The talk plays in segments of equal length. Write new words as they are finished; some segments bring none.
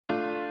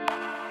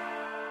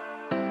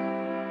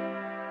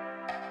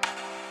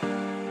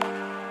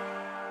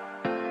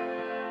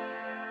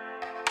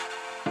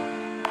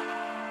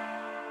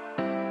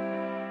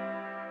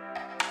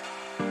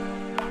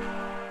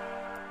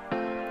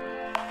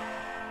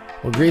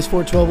Well, Grace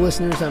 412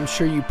 listeners, I'm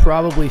sure you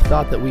probably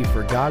thought that we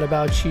forgot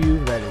about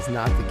you. That is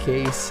not the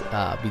case.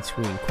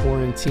 Between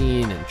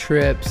quarantine and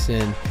trips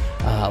and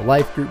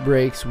life group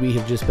breaks, we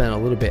have just been a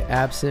little bit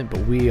absent,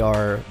 but we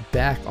are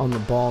back on the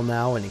ball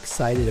now and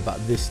excited about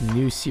this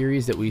new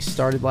series that we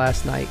started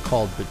last night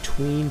called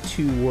Between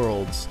Two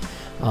Worlds.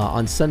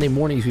 On Sunday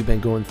mornings, we've been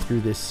going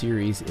through this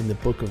series in the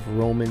book of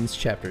Romans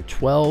chapter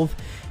 12,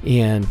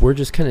 and we're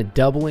just kind of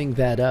doubling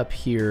that up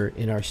here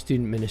in our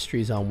student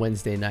ministries on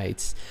Wednesday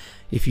nights.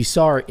 If you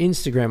saw our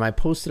Instagram, I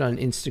posted on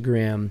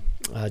Instagram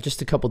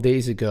just a couple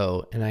days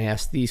ago, and I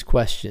asked these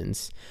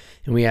questions,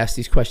 and we asked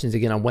these questions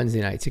again on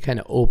Wednesday night to kind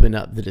of open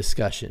up the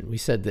discussion. We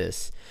said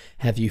this: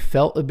 have you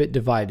felt a bit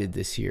divided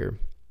this year?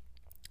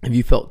 Have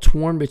you felt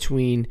torn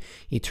between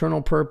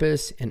eternal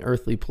purpose and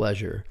earthly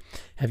pleasure?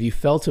 Have you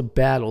felt a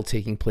battle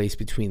taking place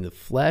between the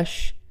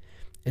flesh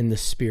and the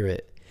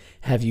spirit?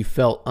 Have you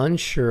felt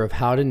unsure of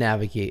how to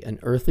navigate an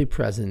earthly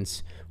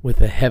presence with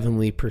a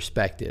heavenly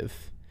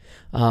perspective?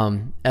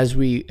 As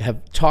we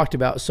have talked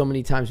about so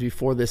many times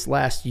before, this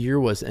last year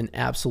was an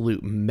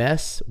absolute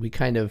mess. We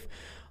kind of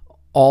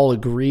all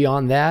agree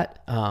on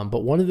that.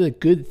 But one of the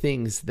good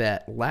things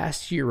that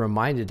last year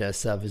reminded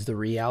us of is the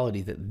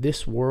reality that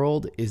this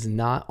world is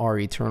not our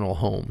eternal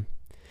home.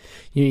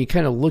 You know, you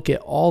kind of look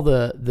at all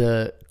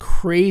the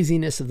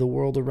craziness of the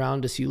world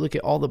around us. You look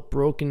at all the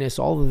brokenness,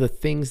 all of the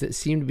things that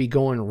seem to be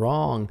going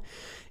wrong.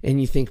 And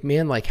you think,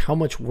 man, like, how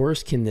much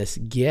worse can this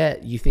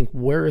get? You think,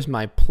 where is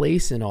my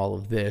place in all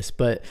of this?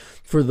 But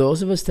for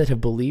those of us that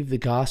have believed the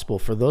gospel,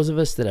 for those of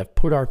us that have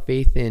put our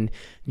faith in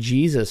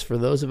Jesus, for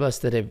those of us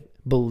that have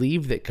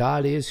believed that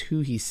God is who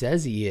he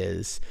says he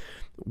is,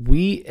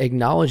 we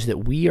acknowledge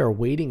that we are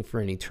waiting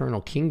for an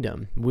eternal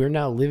kingdom. We're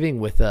now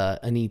living with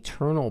an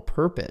eternal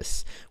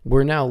purpose.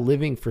 We're now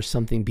living for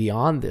something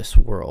beyond this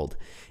world,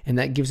 and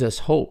that gives us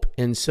hope.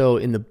 And so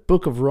in the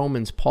book of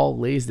Romans, Paul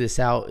lays this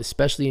out,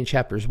 especially in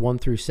chapters 1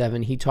 through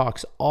 7. He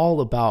talks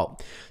all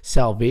about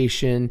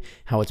salvation,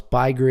 how it's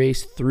by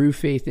grace through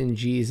faith in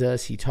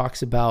Jesus. He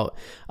talks about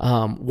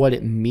what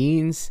it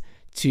means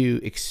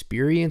to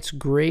experience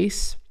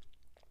grace.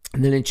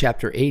 And then in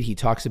chapter 8, he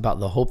talks about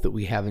the hope that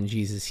we have in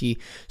Jesus. He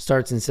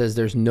starts and says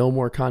there's no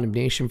more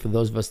condemnation for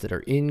those of us that are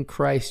in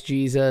Christ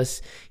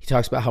Jesus. He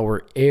talks about how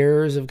we're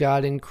heirs of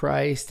God in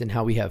Christ and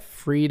how we have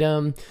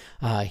freedom.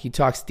 He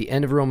talks at the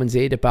end of Romans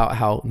 8 about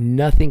how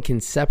nothing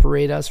can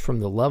separate us from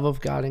the love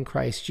of God in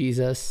Christ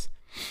Jesus.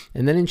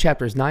 And then in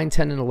chapters 9,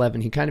 10, and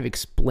 11, he kind of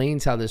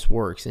explains how this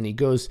works, and he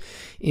goes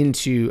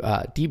into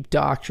deep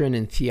doctrine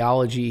and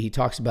theology. He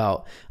talks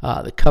about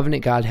the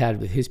covenant God had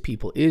with his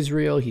people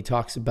Israel. He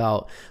talks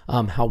about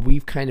how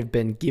we've kind of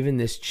been given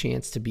this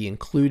chance to be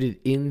included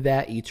in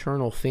that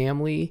eternal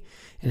family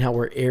and how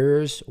we're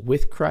heirs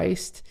with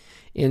Christ.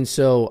 And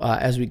so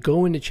as we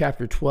go into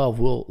chapter 12,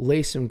 we'll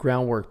lay some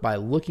groundwork by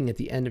looking at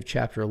the end of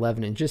chapter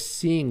 11 and just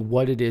seeing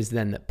what it is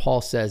then that Paul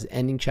says,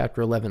 ending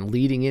chapter 11,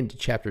 leading into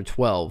chapter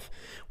 12,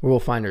 where we'll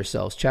find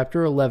ourselves.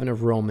 Chapter 11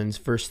 of Romans,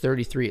 verse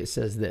 33, it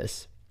says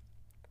this: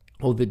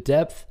 "Oh, the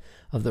depth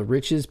of the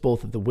riches,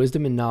 both of the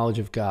wisdom and knowledge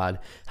of God,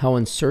 how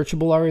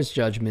unsearchable are his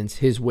judgments,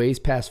 his ways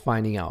past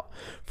finding out.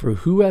 For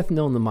who hath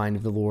known the mind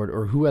of the Lord,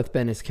 or who hath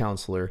been his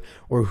counselor,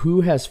 or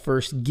who has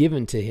first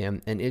given to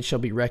him, and it shall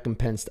be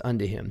recompensed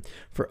unto him?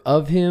 For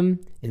of him,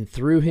 and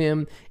through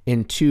him,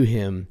 and to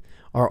him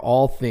are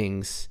all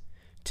things.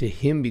 To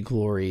him be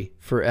glory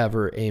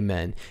forever.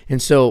 Amen."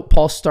 And so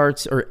Paul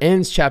starts or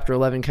ends chapter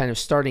 11 kind of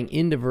starting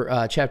into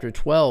chapter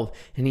 12,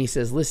 and he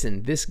says,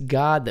 listen, this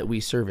God that we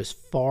serve is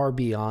far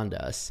beyond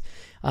us.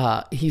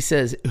 He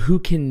says, who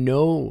can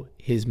know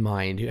his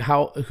mind?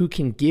 Who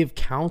can give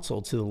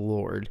counsel to the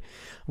Lord?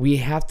 We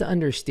have to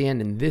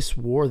understand in this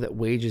war that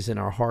wages in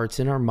our hearts,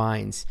 in our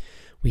minds,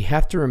 we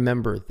have to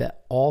remember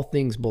that all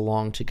things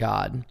belong to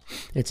God.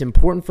 It's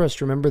important for us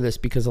to remember this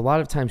because a lot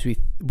of times we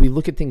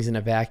look at things in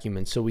a vacuum.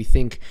 And so we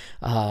think,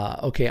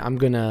 okay, I'm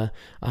going to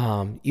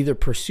either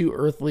pursue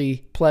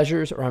earthly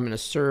pleasures or I'm going to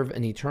serve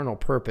an eternal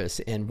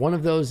purpose. And one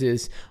of those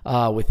is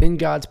within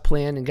God's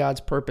plan and God's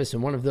purpose,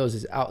 and one of those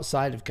is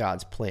outside of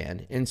God's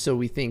plan. And so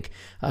we think,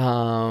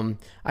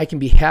 I can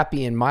be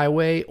happy in my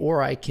way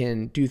or I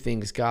can do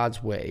things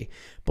God's way.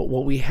 But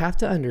what we have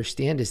to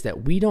understand is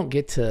that we don't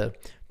get to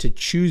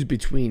choose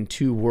between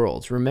two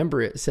worlds.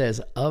 Remember, it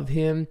says of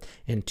him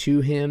and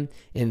to him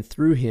and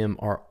through him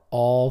are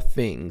all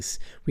things.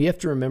 We have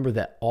to remember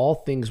that all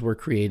things were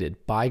created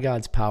by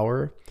God's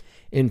power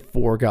and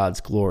for God's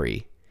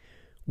glory.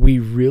 We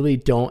really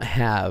don't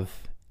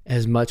have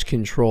as much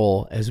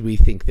control as we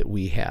think that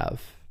we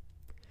have.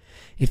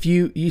 If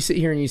you sit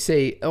here and you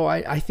say, oh,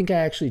 I think I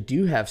actually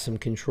do have some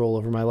control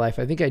over my life.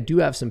 I think I do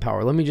have some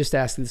power. Let me just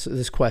ask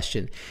this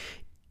question.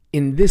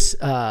 In this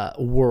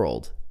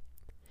world,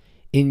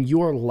 in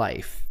your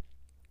life,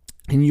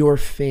 in your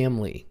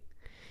family,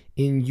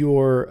 in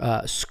your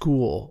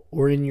school,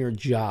 or in your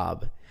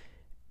job,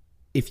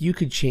 if you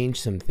could change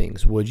some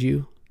things, would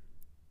you?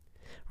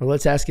 Or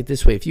let's ask it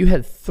this way. If you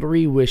had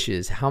 3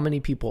 wishes, how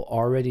many people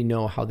already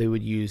know how they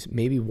would use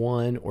maybe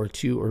 1 or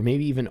 2 or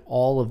maybe even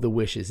all of the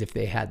wishes if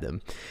they had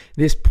them?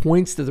 This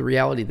points to the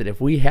reality that if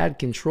we had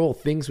control,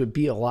 things would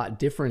be a lot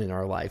different in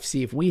our life.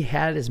 See, if we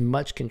had as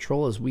much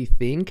control as we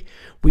think,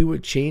 we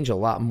would change a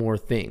lot more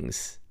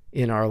things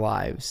in our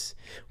lives.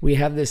 We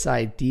have this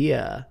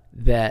idea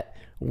that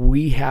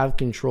we have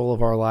control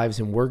of our lives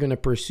and we're going to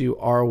pursue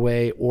our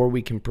way or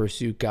we can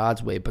pursue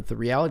God's way. But the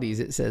reality is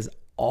it says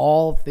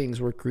all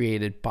things were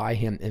created by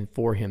him and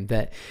for him,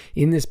 that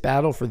in this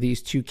battle for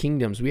these 2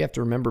 kingdoms, we have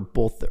to remember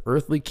both the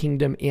earthly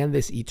kingdom and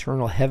this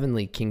eternal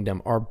heavenly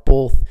kingdom are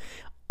both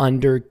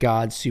under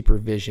God's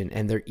supervision,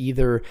 and they're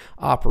either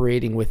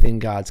operating within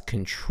God's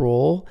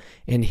control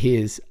and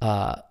his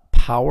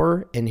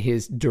power and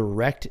his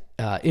direct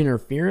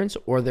interference,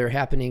 or they're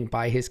happening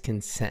by his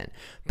consent.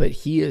 But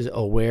he is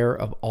aware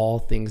of all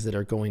things that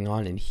are going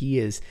on, and he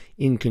is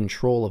in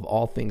control of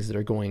all things that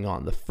are going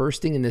on. The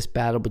first thing in this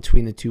battle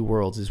between the 2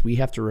 worlds is we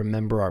have to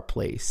remember our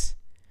place.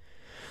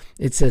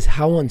 It says,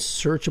 how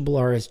unsearchable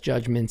are his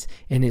judgments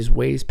and his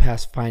ways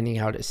past finding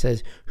out. It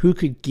says, who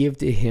could give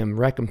to him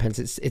recompense?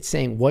 It's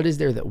saying, what is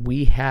there that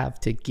we have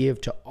to give,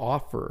 to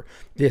offer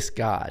this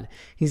God?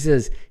 He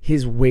says,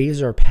 his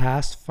ways are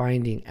past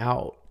finding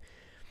out.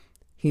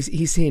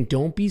 He's saying,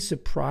 don't be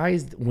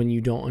surprised when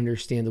you don't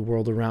understand the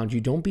world around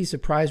you. Don't be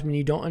surprised when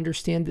you don't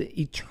understand the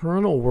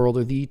eternal world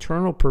or the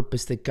eternal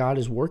purpose that God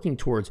is working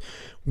towards.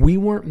 We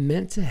weren't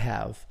meant to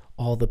have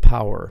all the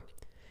power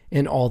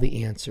and all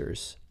the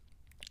answers.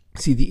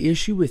 See, the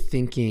issue with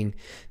thinking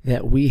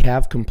that we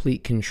have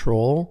complete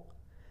control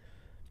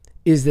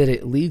is that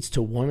it leads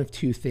to one of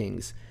 2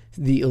 things.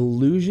 The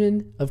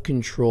illusion of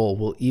control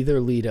will either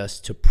lead us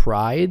to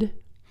pride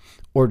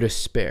or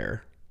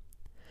despair.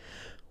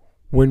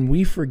 When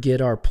we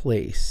forget our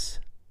place,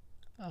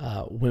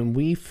 when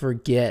we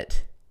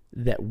forget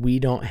that we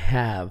don't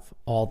have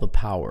all the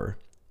power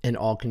and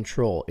all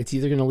control, it's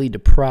either going to lead to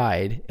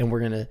pride, and we're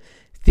going to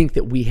think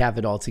that we have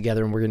it all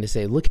together, and we're going to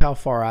say, look how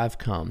far I've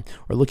come,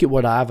 or look at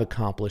what I've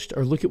accomplished,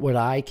 or look at what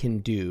I can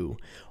do.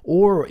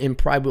 Or in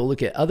pride, we'll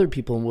look at other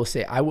people and we'll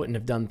say, I wouldn't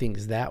have done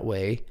things that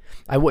way.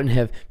 I wouldn't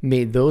have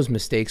made those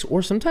mistakes.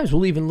 Or sometimes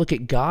we'll even look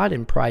at God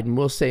in pride and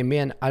we'll say,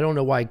 man, I don't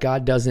know why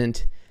God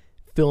doesn't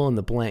fill in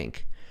the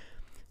blank.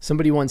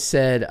 Somebody once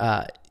said,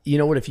 you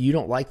know what, if you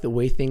don't like the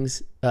way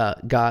things,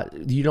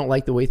 you don't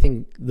like the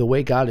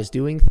way God is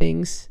doing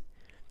things,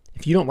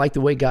 if you don't like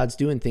the way God's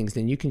doing things,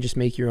 then you can just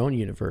make your own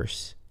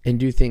universe and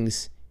do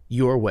things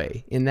your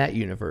way in that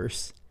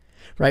universe,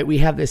 right? We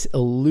have this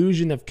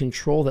illusion of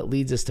control that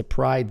leads us to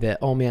pride that,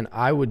 oh man,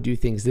 I would do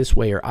things this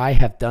way, or I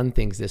have done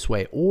things this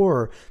way.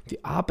 Or the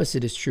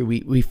opposite is true.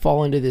 We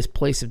fall into this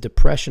place of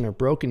depression or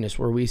brokenness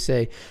where we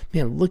say,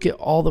 man, look at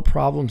all the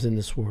problems in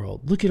this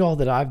world. Look at all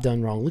that I've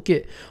done wrong. Look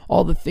at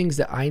all the things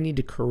that I need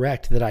to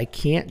correct that I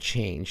can't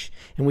change.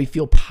 And we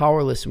feel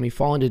powerless and we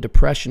fall into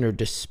depression or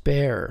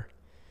despair.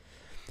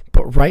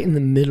 But right in the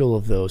middle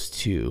of those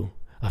 2,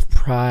 of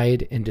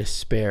pride and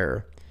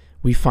despair,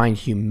 we find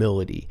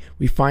humility.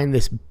 We find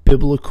this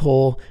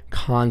biblical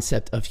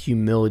concept of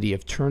humility,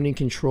 of turning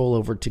control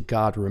over to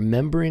God.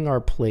 Remembering our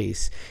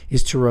place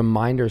is to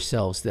remind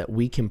ourselves that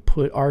we can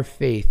put our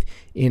faith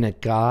in a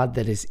God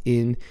that is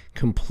in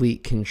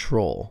complete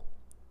control.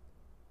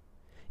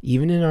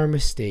 Even in our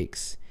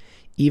mistakes,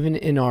 even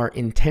in our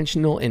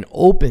intentional and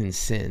open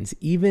sins,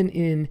 even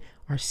in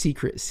our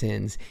secret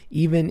sins,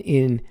 even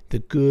in the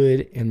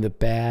good and the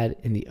bad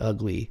and the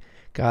ugly,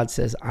 God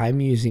says,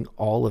 I'm using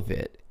all of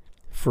it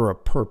for a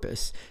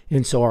purpose.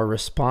 And so our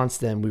response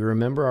then, we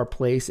remember our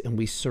place and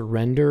we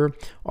surrender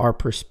our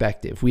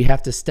perspective. We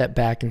have to step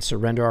back and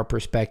surrender our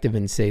perspective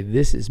and say,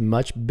 this is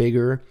much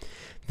bigger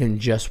than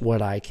just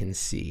what I can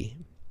see.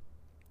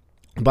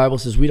 The Bible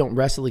says we don't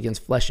wrestle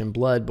against flesh and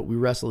blood, but we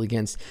wrestle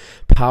against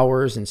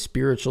powers and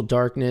spiritual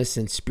darkness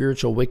and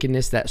spiritual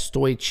wickedness, that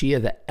stoichia,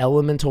 the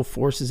elemental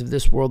forces of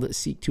this world that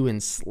seek to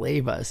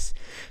enslave us,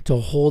 to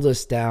hold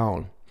us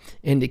down,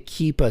 and to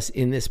keep us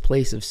in this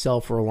place of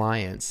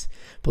self-reliance.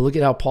 But look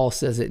at how Paul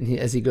says it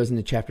as he goes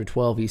into chapter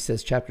 12. He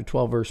says, chapter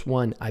 12, verse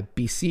 1, I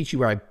beseech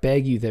you, or I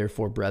beg you,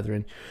 therefore,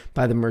 brethren,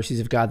 by the mercies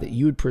of God, that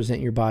you would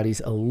present your bodies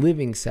a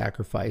living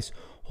sacrifice,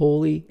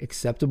 holy,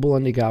 acceptable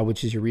unto God,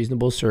 which is your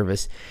reasonable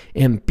service.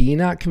 And be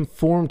not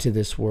conformed to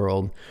this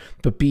world,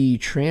 but be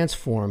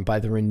transformed by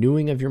the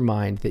renewing of your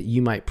mind, that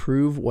you might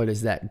prove what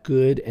is that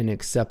good and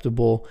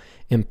acceptable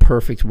and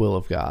perfect will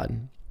of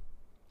God.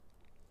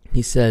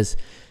 He says,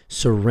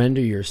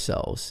 surrender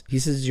yourselves. He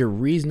says your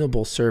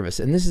reasonable service.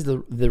 And this is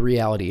the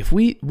reality. If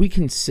we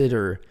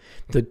consider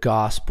the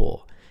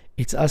gospel,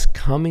 it's us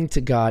coming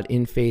to God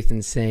in faith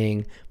and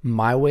saying,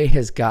 my way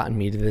has gotten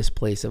me to this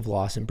place of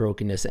loss and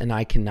brokenness, and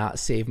I cannot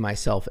save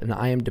myself, and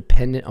I am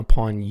dependent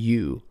upon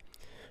you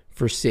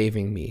for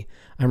saving me.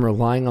 I'm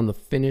relying on the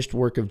finished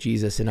work of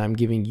Jesus, and I'm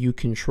giving you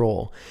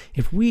control.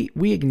 If we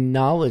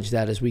acknowledge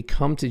that as we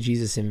come to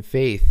Jesus in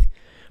faith,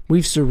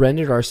 we've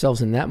surrendered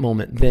ourselves in that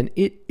moment, then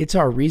it's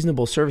our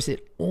reasonable service.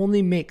 It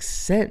only makes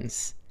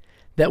sense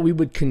that we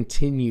would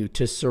continue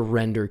to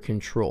surrender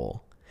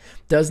control.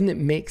 Doesn't it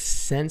make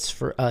sense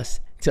for us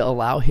to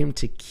allow him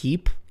to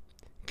keep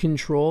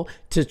control,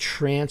 to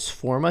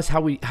transform us?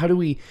 How do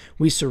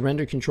we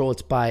surrender control?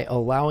 It's by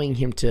allowing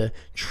him to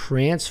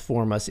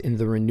transform us in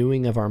the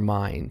renewing of our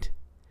mind.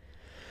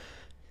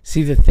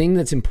 See, the thing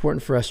that's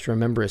important for us to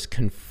remember is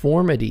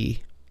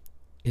conformity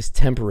is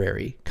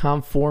temporary.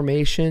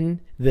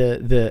 Conformation,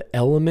 the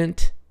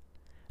element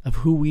of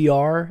who we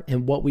are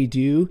and what we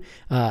do,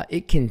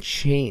 it can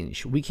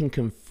change. We can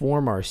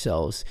conform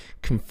ourselves.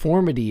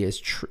 Conformity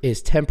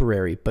is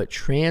temporary, but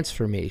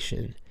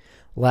transformation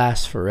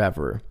lasts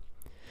forever.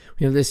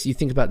 You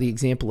think about the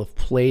example of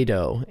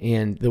Play-Doh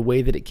and the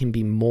way that it can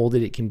be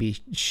molded, it can be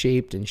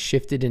shaped and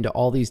shifted into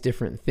all these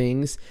different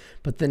things.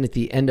 But then at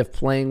the end of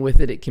playing with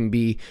it, it can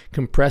be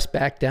compressed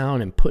back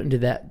down and put into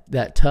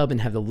that tub and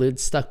have the lid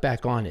stuck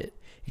back on it.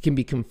 It can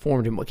be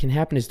conformed. And what can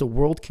happen is the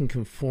world can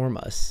conform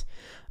us.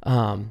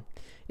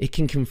 It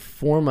can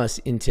conform us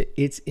into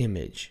its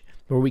image,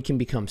 where we can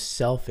become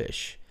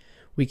selfish.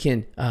 We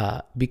can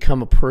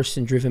become a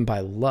person driven by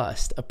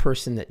lust, a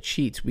person that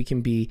cheats. We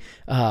can be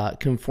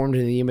conformed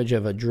to the image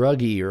of a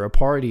druggie or a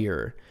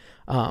partier.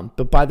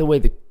 But by the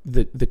way,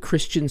 the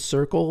Christian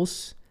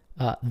circles,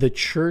 the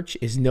church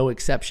is no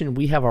exception.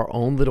 We have our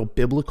own little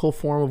biblical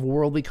form of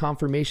worldly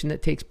confirmation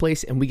that takes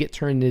place, and we get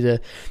turned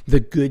into the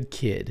good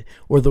kid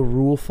or the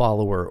rule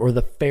follower or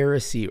the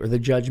Pharisee or the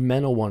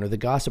judgmental one or the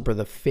gossip or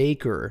the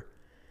faker.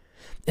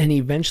 And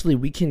eventually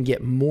we can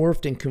get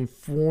morphed and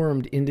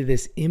conformed into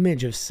this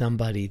image of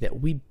somebody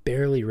that we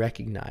barely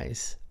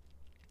recognize.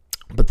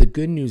 But the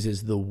good news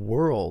is the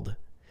world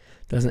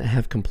doesn't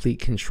have complete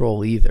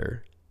control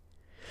either.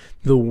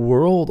 The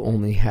world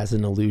only has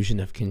an illusion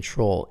of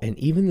control, and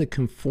even the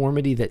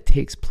conformity that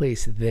takes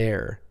place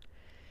there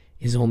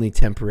is only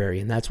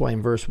temporary. And that's why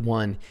in verse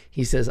 1,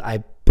 he says,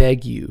 I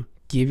beg you,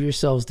 give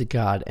yourselves to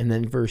God. And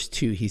then verse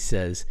 2, he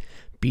says,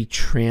 be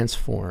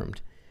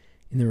transformed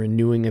in the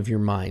renewing of your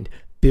mind.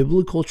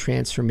 Biblical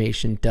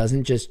transformation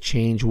doesn't just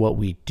change what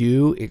we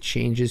do, it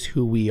changes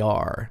who we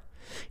are.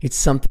 It's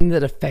something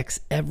that affects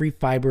every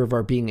fiber of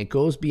our being. It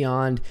goes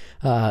beyond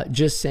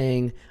just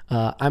saying,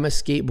 I'm a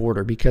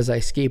skateboarder because I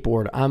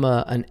skateboard. I'm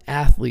an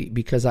athlete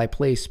because I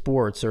play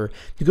sports. Or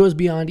it goes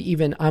beyond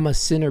even, I'm a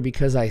sinner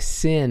because I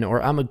sin.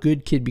 Or I'm a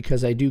good kid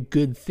because I do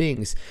good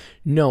things.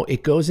 No,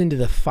 it goes into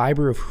the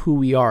fiber of who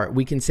we are.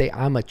 We can say,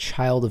 I'm a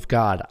child of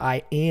God.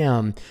 I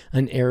am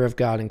an heir of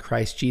God in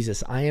Christ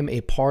Jesus. I am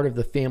a part of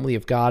the family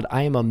of God.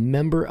 I am a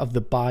member of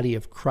the body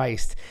of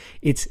Christ.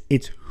 It's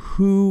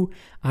who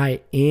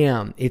I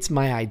am. It's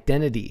my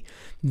identity.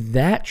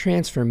 That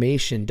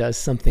transformation does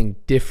something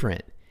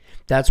different.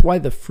 That's why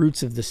the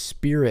fruits of the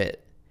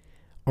Spirit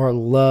are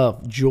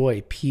love,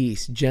 joy,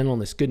 peace,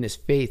 gentleness, goodness,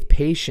 faith,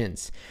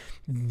 patience.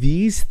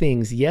 These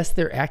things, yes,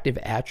 they're active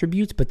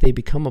attributes, but they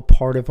become a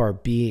part of our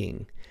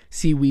being.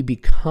 See, we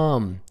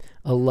become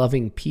a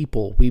loving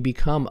people. We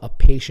become a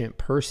patient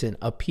person,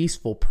 a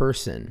peaceful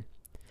person.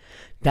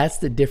 That's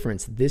the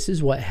difference. This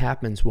is what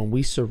happens when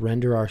we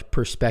surrender our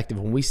perspective,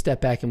 when we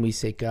step back and we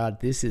say, God,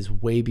 this is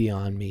way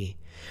beyond me,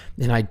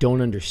 and I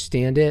don't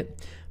understand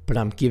it, but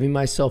I'm giving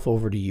myself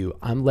over to you.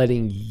 I'm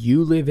letting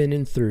you live in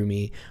and through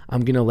me.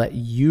 I'm going to let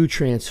you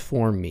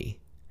transform me.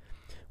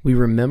 We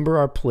remember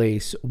our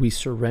place, we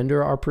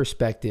surrender our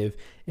perspective,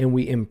 and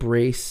we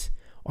embrace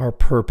our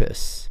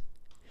purpose.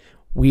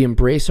 We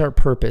embrace our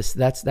purpose.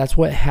 That's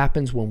what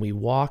happens when we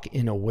walk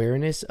in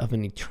awareness of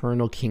an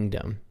eternal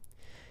kingdom,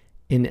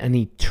 in an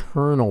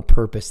eternal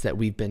purpose that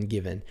we've been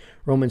given.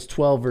 Romans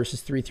 12,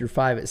 verses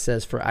 3-5, it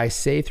says, For I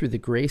say through the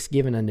grace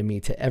given unto me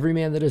to every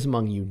man that is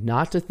among you,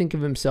 not to think of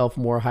himself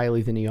more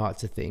highly than he ought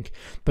to think,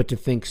 but to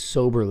think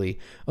soberly,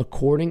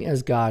 according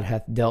as God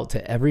hath dealt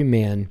to every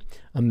man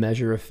a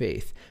measure of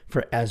faith.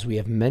 For as we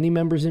have many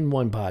members in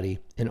one body,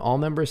 and all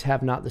members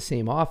have not the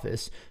same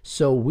office,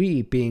 so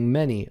we, being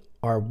many,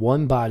 are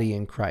one body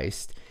in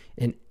Christ,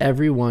 and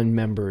every one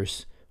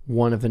members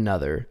one of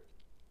another.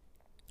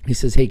 He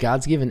says, hey,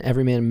 God's given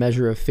every man a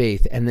measure of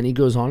faith. And then he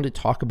goes on to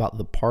talk about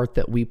the part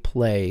that we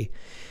play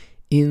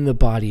in the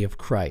body of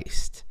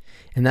Christ.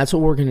 And that's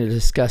what we're going to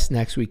discuss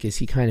next week as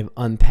he kind of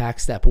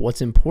unpacks that. But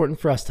what's important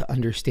for us to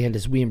understand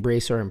as we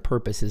embrace our own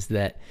purpose is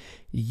that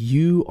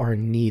you are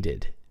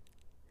needed.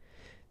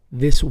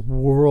 This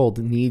world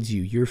needs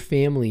you. Your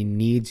family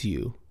needs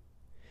you.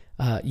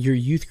 Your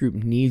youth group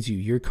needs you.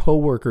 Your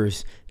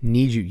coworkers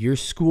need you. Your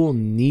school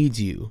needs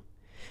you.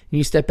 And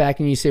you step back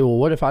and you say, well,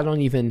 what if I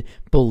don't even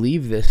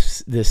believe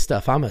this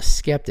stuff? I'm a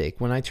skeptic.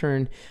 When I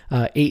turn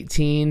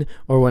 18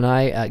 or when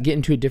I get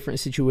into a different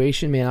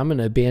situation, man, I'm going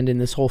to abandon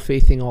this whole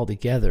faith thing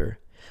altogether.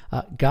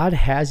 God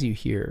has you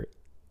here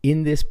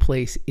in this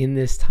place, in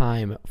this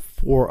time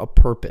for a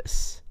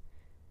purpose.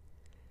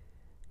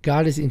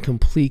 God is in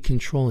complete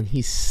control and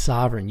he's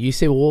sovereign. You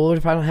say, well, what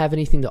if I don't have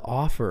anything to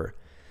offer?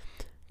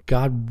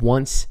 God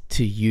wants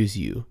to use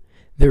you.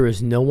 There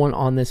is no one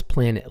on this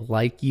planet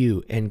like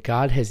you, and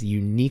God has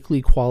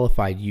uniquely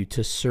qualified you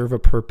to serve a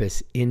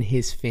purpose in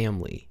his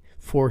family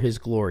for his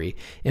glory.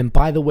 And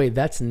by the way,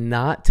 that's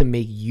not to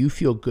make you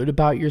feel good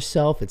about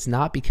yourself. It's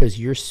not because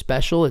you're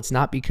special. It's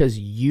not because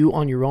you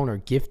on your own are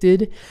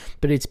gifted,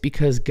 but it's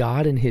because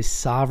God in his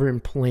sovereign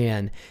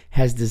plan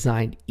has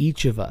designed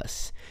each of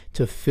us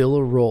to fill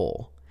a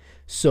role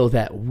so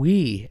that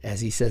we,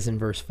 as he says in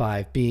verse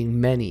 5, being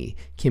many,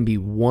 can be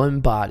one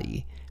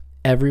body,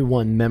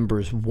 everyone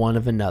members one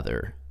of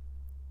another.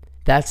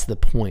 That's the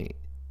point.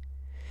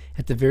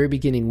 At the very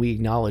beginning, we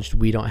acknowledged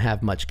we don't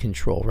have much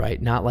control, right?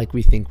 Not like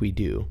we think we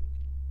do.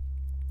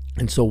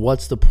 And so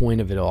what's the point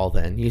of it all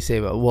then? You say,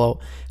 well,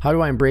 how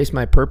do I embrace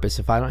my purpose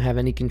if I don't have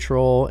any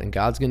control and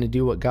God's going to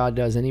do what God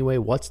does anyway?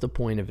 What's the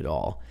point of it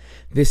all?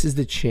 This is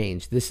the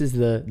change. This is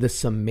the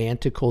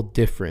semantical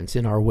difference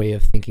in our way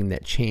of thinking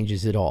that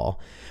changes it all.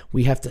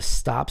 We have to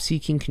stop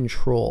seeking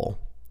control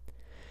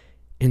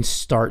and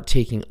start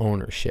taking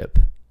ownership.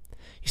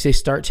 You say,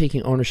 start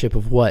taking ownership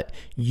of what?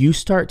 You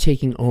start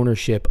taking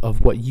ownership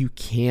of what you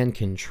can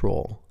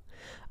control.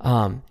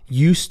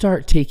 You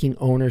start taking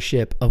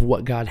ownership of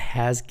what God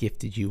has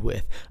gifted you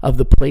with, of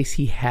the place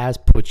he has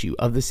put you,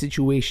 of the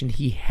situation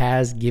he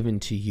has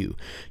given to you.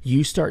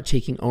 You start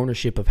taking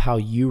ownership of how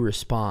you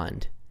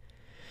respond.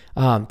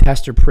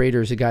 Pastor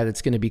Prater is a guy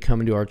that's going to be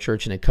coming to our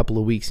church in a couple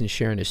of weeks and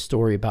sharing his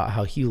story about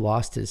how he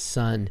lost his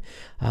son.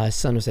 His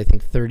son was, I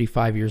think,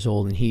 35 years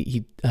old, and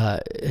he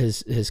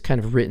has kind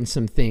of written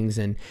some things,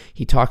 and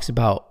he talks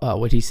about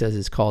what he says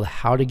is called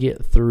how to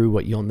get through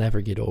what you'll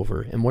never get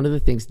over. And one of the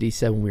things that he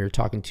said when we were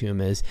talking to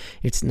him is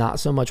it's not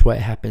so much what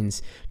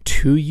happens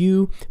to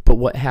you, but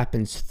what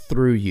happens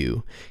through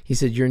you. He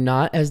said you're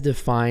not as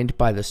defined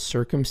by the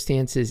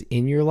circumstances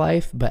in your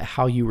life, but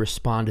how you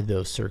respond to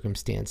those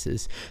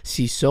circumstances.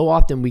 See, so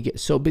often we get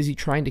so busy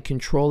trying to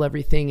control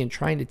everything and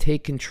trying to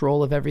take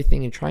control of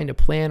everything and trying to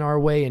plan our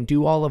way and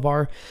do all of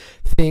our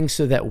things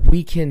so that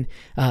we can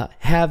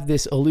have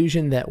this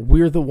illusion that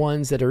we're the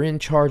ones that are in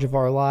charge of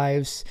our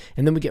lives.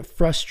 And then we get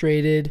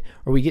frustrated,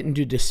 or we get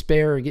into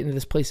despair, or get into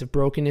this place of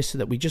brokenness so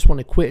that we just want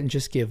to quit and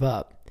just give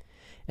up.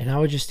 And I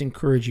would just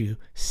encourage you,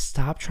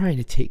 stop trying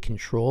to take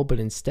control, but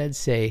instead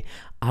say,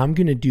 I'm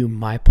going to do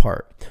my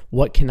part.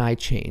 What can I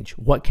change?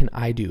 What can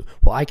I do?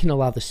 Well, I can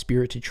allow the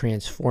Spirit to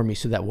transform me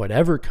so that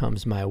whatever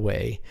comes my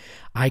way,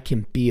 I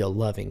can be a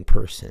loving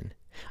person.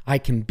 I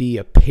can be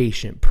a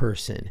patient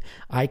person.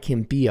 I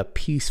can be a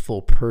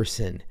peaceful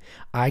person.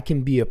 I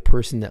can be a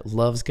person that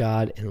loves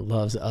God and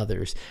loves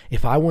others.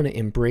 If I want to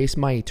embrace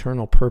my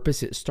eternal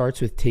purpose, it starts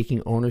with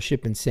taking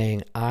ownership and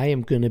saying, I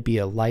am going to be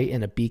a light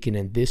and a beacon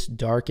in this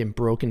dark and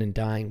broken and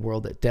dying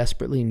world that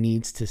desperately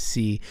needs to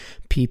see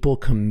people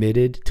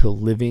committed to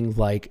living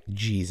like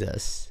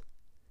Jesus.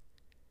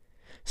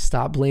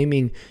 Stop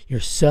blaming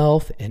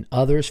yourself and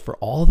others for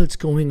all that's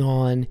going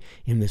on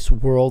in this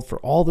world, for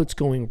all that's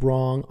going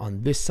wrong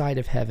on this side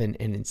of heaven,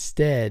 and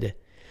instead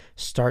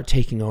start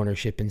taking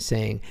ownership and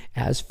saying,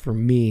 as for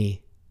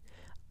me,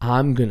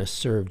 I'm going to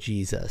serve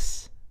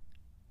Jesus.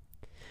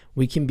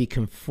 We can be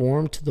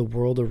conformed to the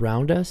world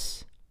around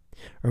us,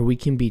 or we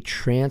can be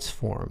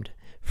transformed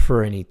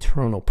for an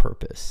eternal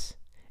purpose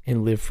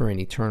and live for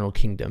an eternal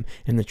kingdom,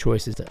 and the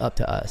choice is up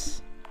to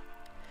us.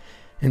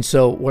 And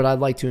so what I'd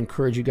like to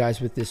encourage you guys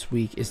with this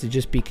week is to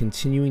just be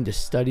continuing to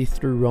study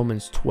through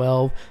Romans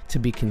 12, to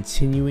be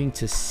continuing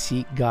to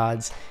seek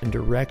God's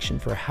direction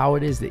for how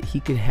it is that he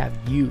could have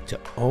you to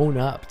own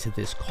up to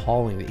this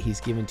calling that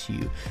he's given to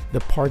you, the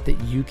part that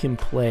you can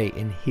play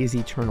in his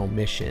eternal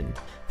mission.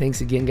 Thanks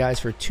again, guys,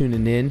 for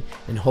tuning in,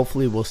 and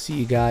hopefully we'll see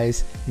you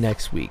guys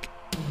next week.